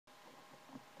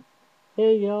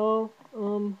Hey y'all,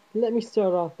 let me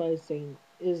start off by saying,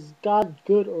 is God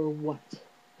good or what?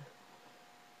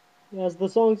 As the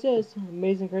song says,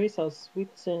 Amazing Grace, how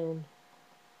sweet the sound.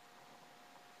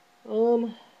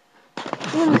 Um,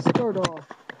 I'm gonna start off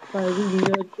by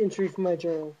reading an entry from my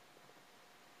journal.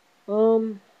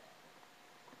 Um,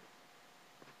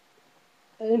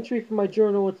 an entry from my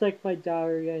journal, it's like my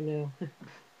diary, I know.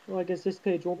 Well, I guess this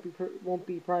page won't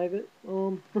be private.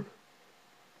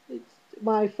 It's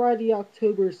my Friday,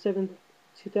 October 7th,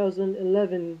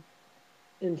 2011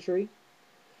 entry.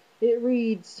 It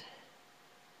reads,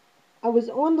 I was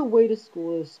on the way to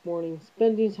school this morning,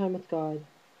 spending time with God.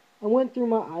 I went through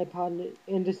my iPod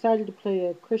and decided to play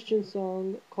a Christian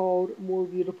song called More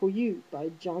Beautiful You by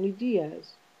Johnny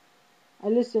Diaz.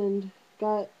 As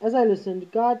I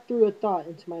listened, God threw a thought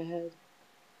into my head.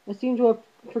 I seem to have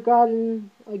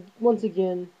forgotten once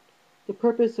again the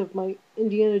purpose of my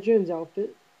Indiana Jones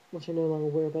outfit, which I no longer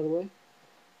wear, by the way.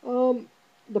 Um,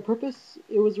 the purpose,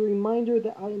 it was a reminder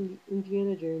that I am the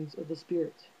Indiana Jones of the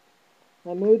Spirit.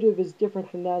 My motive is different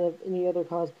from that of any other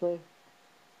cosplay.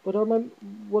 What are my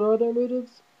what are their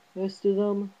motives? Most of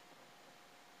them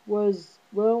was,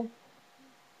 well,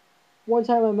 one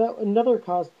time I met another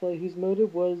cosplay whose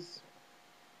motive was,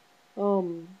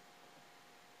 um,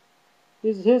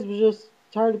 his was just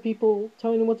tired of people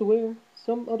telling him what to wear.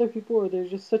 Some other people are they're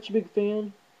just such a big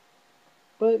fan,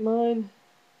 but mine,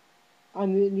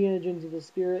 I'm the Indiana Jones of the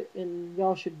Spirit, and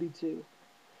y'all should be too.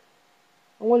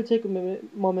 I want to take a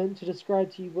moment to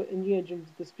describe to you what Indiana Jones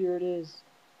of the Spirit is,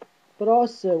 but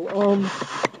also,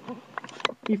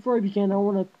 before I begin, I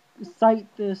want to cite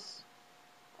this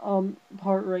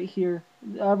part right here.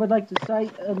 I would like to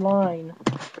cite a line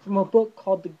from a book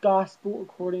called The Gospel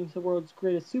According to the World's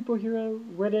Greatest Superhero,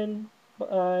 written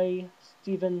by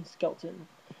Stephen Skelton.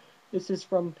 This is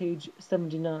from page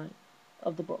 79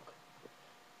 of the book.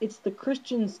 It's the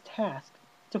Christian's task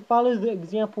to follow the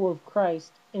example of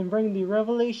Christ and bring the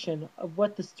revelation of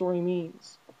what the story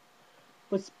means.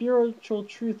 But spiritual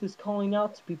truth is calling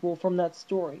out to people from that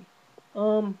story.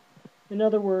 In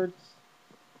other words,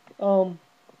 um,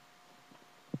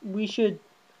 we should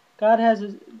God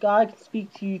can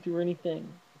speak to you through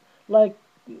anything, like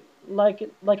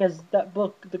like as that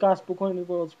book, The Gospel According to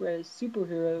the World's Greatest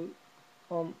Superhero,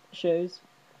 shows.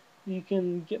 You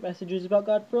can get messages about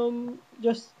God from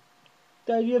just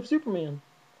the idea of Superman,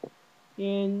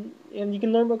 and you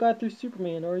can learn about God through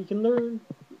Superman, or you can learn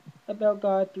about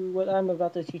God through what I'm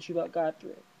about to teach you about God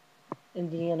through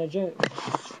Indiana Jones.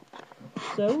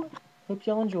 So, hope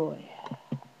y'all enjoy.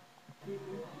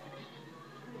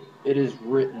 It is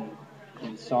written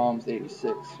in Psalms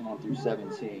 86, 1 through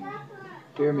 17.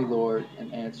 Hear me, Lord,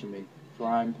 and answer me, for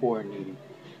I am poor and needy.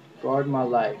 Guard my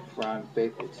life, for I am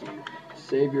faithful to you.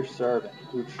 Save your servant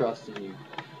who trusts in you.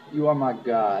 You are my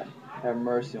God. Have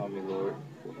mercy on me, Lord,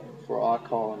 for I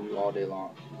call on you all day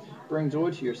long. Bring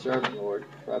joy to your servant, Lord,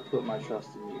 for I put my trust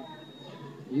in you.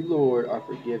 You, Lord, are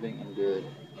forgiving and good,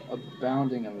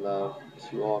 abounding in love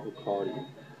to all who call to you.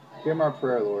 Hear my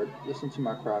prayer, Lord. Listen to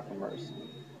my cry for mercy.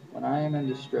 When I am in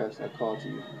distress, I call to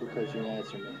you, because you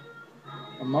answer me.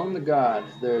 Among the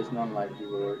gods there is none like you,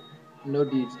 Lord. No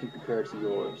deeds can compare to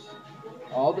yours.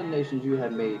 All the nations you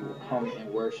have made will come and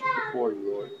worship before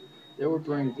you, Lord. They will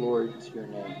bring glory to your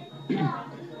name.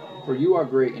 For you are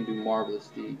great and do marvelous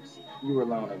deeds. You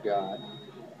alone are God.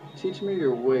 Teach me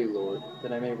your way, Lord,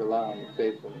 that I may rely on your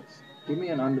faithfulness. Give me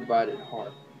an undivided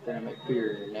heart, that I may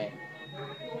fear your name.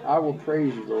 I will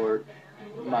praise you, Lord,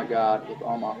 my God, with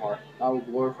all my heart. I will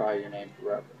glorify your name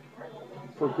forever.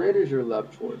 For great is your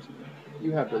love towards me.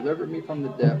 You have delivered me from the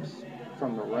depths,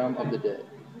 from the realm of the dead.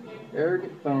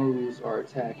 Arrogant foes are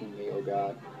attacking me, O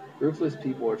God. Ruthless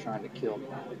people are trying to kill me.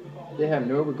 They have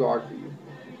no regard for you.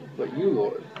 But you,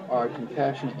 Lord, are a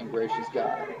compassionate and gracious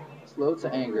God, slow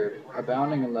to anger,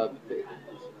 abounding in love and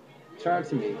faithfulness. Turn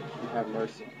to me and have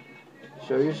mercy on me.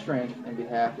 Show your strength in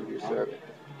behalf of your servant.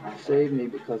 Save me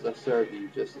because I serve you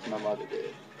just as my mother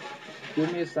did.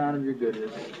 Give me a sign of your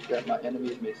goodness, that my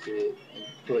enemies may see it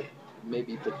and may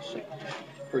be put to shame.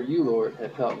 For you, Lord,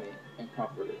 have helped me and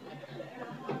comforted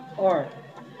me. Alright,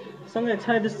 so I'm going to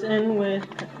tie this in with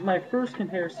my first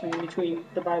comparison between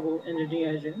the Bible and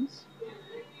Indiana Jones.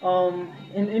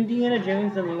 In Indiana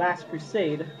Jones and the Last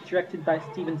Crusade, directed by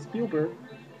Steven Spielberg,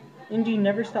 Indy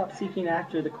never stopped seeking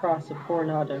after the cross of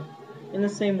Coronado. In the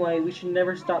same way, we should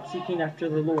never stop seeking after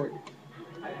the Lord.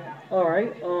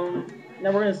 Alright,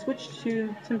 now we're going to switch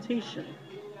to temptation.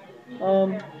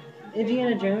 Um,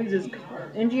 Indiana Jones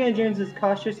is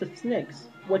cautious of snakes,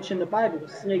 which in the Bible,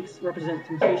 snakes represent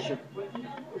temptation.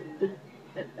 The,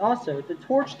 Also, the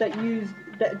torch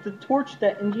the torch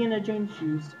that Indiana Jones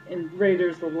used in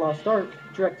Raiders of the Lost Ark,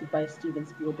 directed by Steven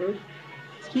Spielberg,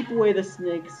 to keep away the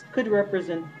snakes could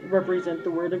represent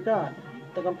the Word of God.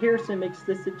 The comparison makes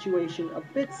this situation a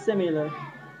bit similar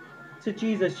to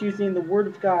Jesus using the Word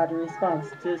of God in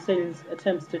response to Satan's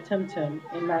attempts to tempt him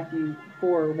in Matthew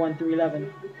 4, 1 through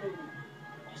 11.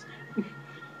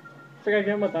 Forgot to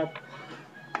get my thought.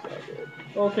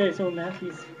 Okay, so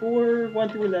Matthew 4, 1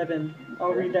 through 11.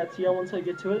 I'll read that to y'all once I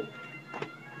get to it.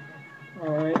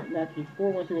 Alright, Matthew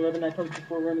 4, 1 through 11. I posted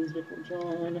before Romans, before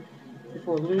John,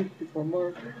 before Luke, before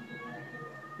Mark.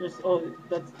 Here's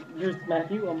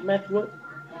Matthew. Matthew what?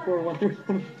 4, 1 through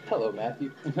 11. Hello,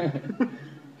 Matthew.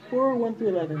 4, 1 through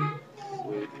 11.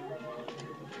 Sweet.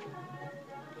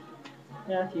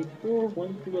 Matthew 4,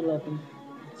 1 through 11.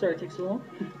 Sorry, it takes so long.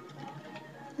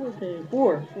 Okay,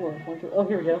 4, 1 through, oh,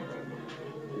 here we go.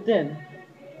 Then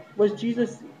was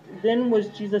Jesus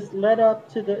led up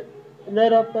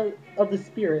of the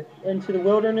Spirit into the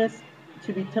wilderness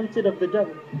to be tempted of the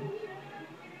devil.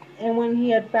 And when he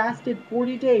had fasted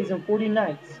 40 days and 40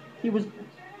 nights, he was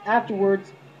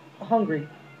afterwards hungry.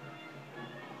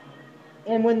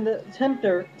 And when the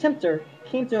tempter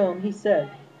came to him, he said,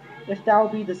 If thou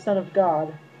be the Son of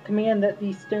God, command that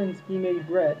these stones be made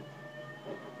bread.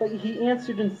 But he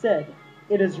answered and said,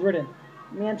 It is written,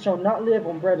 Man shall not live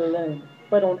on bread alone,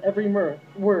 but on every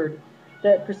word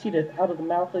that proceedeth out of the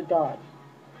mouth of God.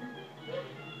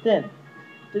 Then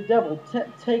the devil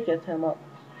taketh him up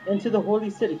into the holy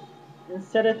city, and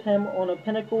setteth him on a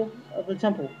pinnacle of the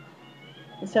temple,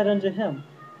 and said unto him,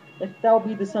 If thou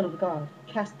be the Son of God,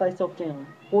 cast thyself down,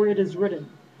 for it is written,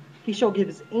 He shall give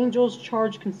his angels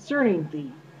charge concerning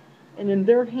thee, and in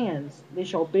their hands they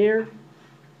shall bear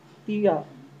thee up,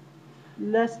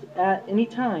 lest at any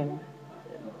time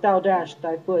thou dash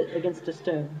thy foot against a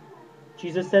stone.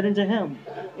 Jesus said unto him,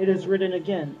 It is written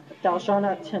again, Thou shalt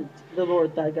not tempt the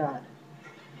Lord thy God.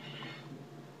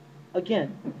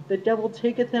 Again, the devil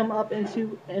taketh him up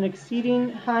into an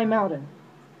exceeding high mountain,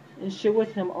 and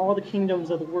sheweth him all the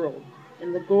kingdoms of the world,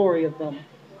 and the glory of them,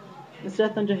 and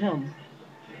saith unto him,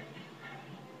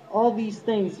 All these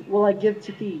things will I give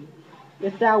to thee,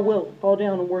 if thou wilt fall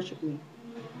down and worship me.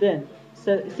 Then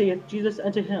saith Jesus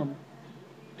unto him,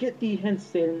 Get thee hence,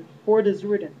 Satan, for it is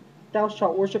written, Thou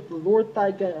shalt worship the Lord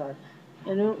thy God,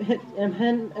 and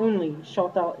him only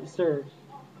shalt thou serve.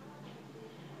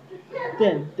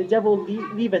 Then the devil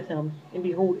leaveth him, and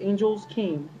behold, angels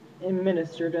came and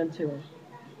ministered unto him.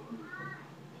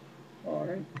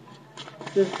 Alright.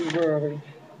 Let's see, where are we?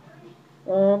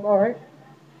 Alright.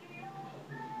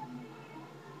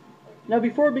 Now,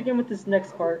 before we begin with this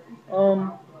next part,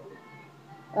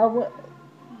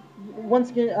 once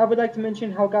again, I would like to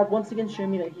mention how God once again showed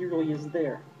me that He really is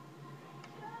there.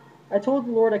 I told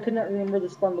the Lord I could not remember the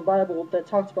spot in the Bible that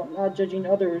talks about not judging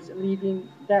others and leaving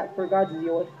that for God to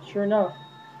deal with. Sure enough,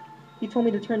 He told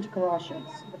me to turn to Colossians.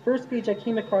 The first page I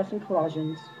came across in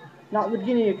Colossians, not the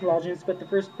beginning of Colossians, but the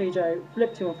first page I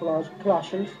flipped to in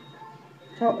Colossians,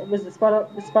 was the spot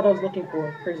I was looking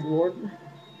for. Praise the Lord.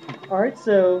 Alright,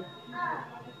 so,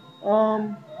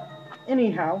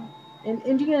 anyhow, in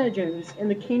Indiana Jones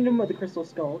and the Kingdom of the Crystal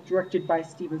Skull, directed by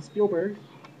Steven Spielberg,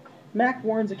 Mac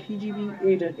warns a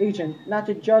KGB agent not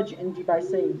to judge Indy by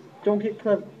saying, Don't get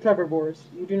clever, Boris,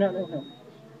 you do not know him.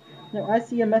 Now, I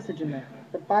see a message in that.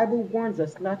 The Bible warns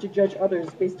us not to judge others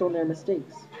based on their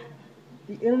mistakes.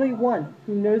 The only one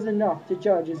who knows enough to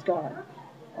judge is God.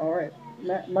 Alright,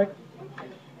 Mike?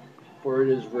 For it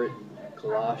is written in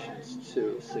Colossians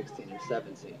 2:16 and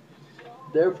 17,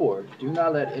 Therefore, do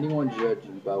not let anyone judge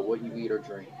you by what you eat or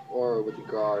drink, or with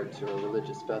regard to a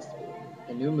religious festival,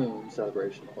 a new moon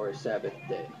celebration, or a Sabbath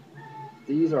day.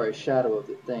 These are a shadow of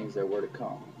the things that were to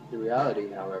come. The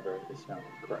reality, however, is found in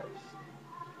Christ.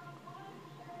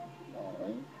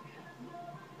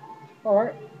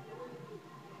 Alright.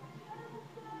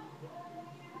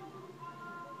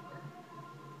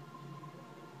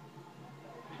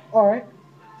 Alright,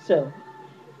 so,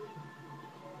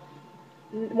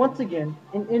 once again,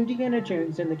 in Indiana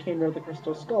Jones and the Kingdom of the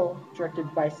Crystal Skull,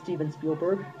 directed by Steven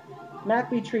Spielberg, Mac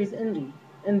betrays Indy.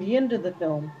 In the end of the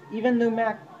film, even though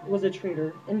Mac was a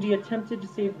traitor, Indy attempted to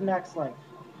save Mac's life.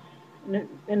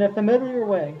 In a familiar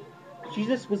way,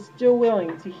 Jesus was still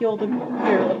willing to heal the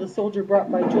fear of the soldier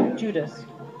brought by Judas,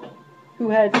 who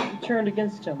had turned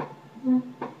against him.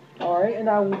 Alright, and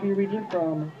I will be reading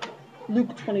from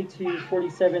Luke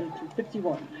 22:47 through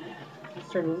 51. Let's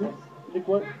turn to Luke. Luke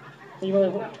what?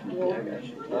 Luke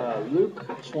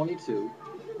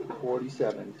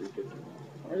 22:47 through 51.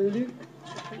 Luke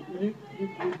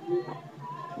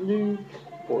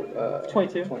 22.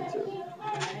 22.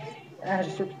 I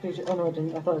just ripped the page. Oh no, I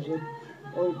didn't. I thought I did.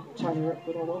 Oh, tiny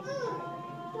but almost.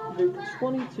 Luke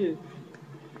 22.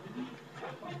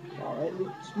 Alright,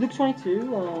 Luke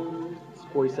 22, It's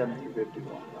 47 through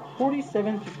 51.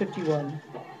 47 through 51.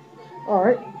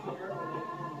 Alright.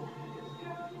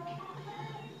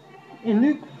 In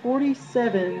Luke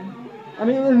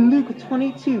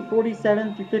 22,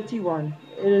 47 through 51,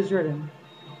 it is written,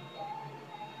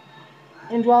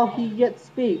 And while he yet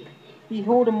spake,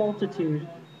 behold a multitude,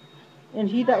 and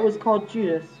he that was called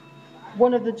Judas,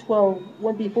 one of the 12,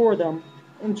 went before them,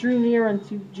 and drew near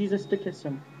unto Jesus to kiss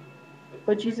him.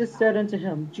 But Jesus said unto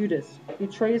him, Judas,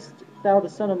 betrayest thou the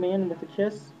Son of Man with a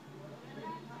kiss?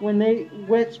 When they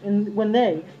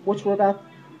which were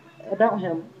about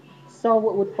him saw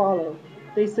what would follow,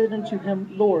 they said unto him,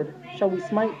 Lord, shall we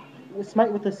smite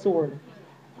with the sword?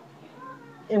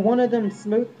 And one of them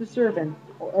smote the servant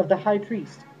of the high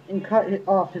priest, and cut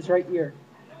off his right ear.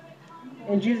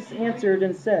 And Jesus answered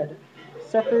and said,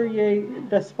 Suffer ye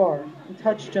thus far, and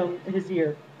touched him his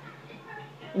ear,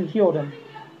 and healed him.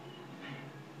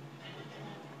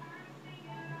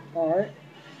 Alright.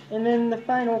 And then the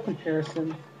final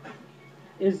comparison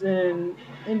is in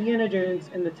Indiana Jones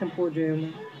and the Temple of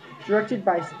Doom, directed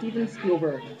by Steven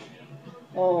Spielberg.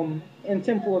 In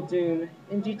Temple of Doom,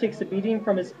 Indy takes a beating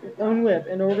from his own whip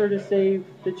in order to save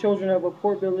the children of a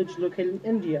poor village located in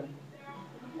India.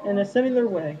 In a similar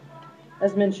way,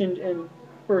 as mentioned in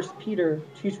 1 Peter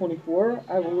 2:24,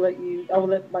 I will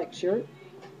let Mike share it.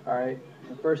 Alright,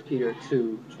 in 1 Peter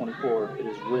 2:24, it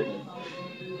is written,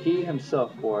 He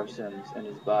himself bore our sins in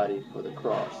his body for the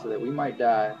cross, so that we might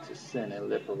die to sin and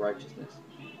live for righteousness.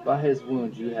 By his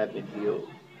wounds you have been healed.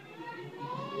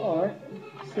 Alright,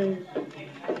 so you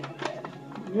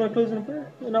want to close in a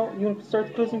prayer? No, you want to start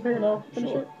the closing prayer and I'll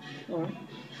finish Sure. it? Alright.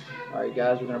 Alright,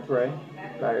 guys, we're going to pray.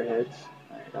 Bow your heads.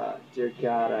 Dear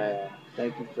God, I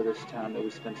thank you for this time that we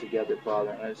spent together,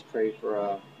 Father. And I just pray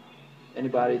for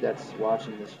anybody that's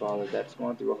watching this, Father, that's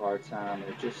going through a hard time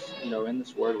or just, in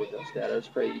this word with us, Dad. I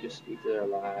just pray you just speak to their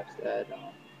lives, Dad.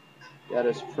 Dad,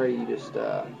 I just pray you just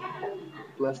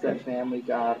bless that family,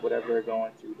 God, whatever they're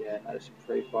going through, Dad. And I just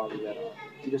pray, Father, that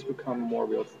you just become more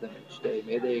real to them each day.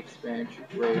 May they experience your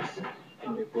grace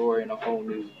and your glory in a whole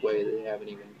new way that they haven't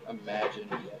even imagined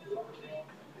yet, Father.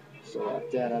 So,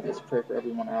 Dad, I just pray for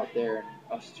everyone out there and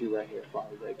us too right here,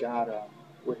 Father, that God,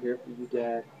 we're here for you,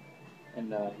 Dad, and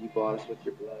you bought us with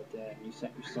your blood, Dad, and you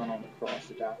sent your son on the cross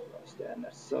to die for us, Dad, and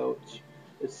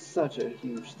it's such a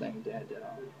huge thing, Dad,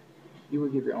 that you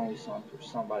would give your only son for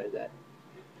somebody that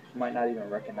might not even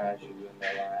recognize you in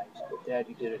their lives, but Dad,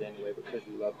 you did it anyway because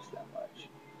you love us that much.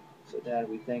 So, Dad,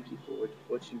 we thank you for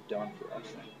what you've done for us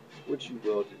and what you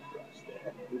will do for us,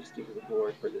 Dad. We just give you the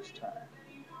glory for this time.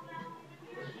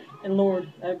 And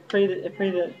Lord, I pray that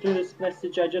through this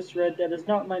message I just read, that is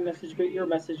not my message, but your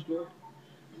message, Lord.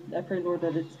 I pray, Lord,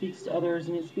 that it speaks to others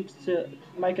and it speaks to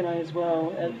Mike and I as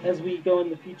well as we go in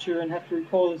the future and have to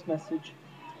recall this message.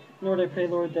 Lord, I pray,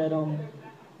 Lord, that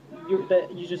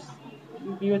you just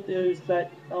be with those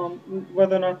that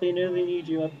whether or not they know they need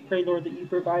you. I pray, Lord, that you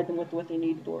provide them with what they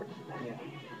need, Lord. Yeah.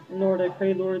 And Lord, I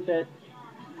pray, Lord, that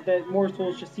more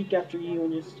souls just seek after you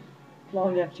and just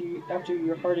long after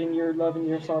your heart and your love and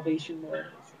your salvation, Lord.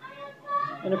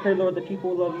 And I pray, Lord, that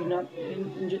people love you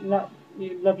not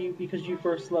love you because you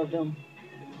first loved them,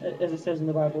 as it says in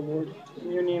the Bible, Lord.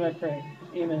 In your name I pray.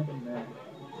 Amen. Amen.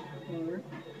 All right.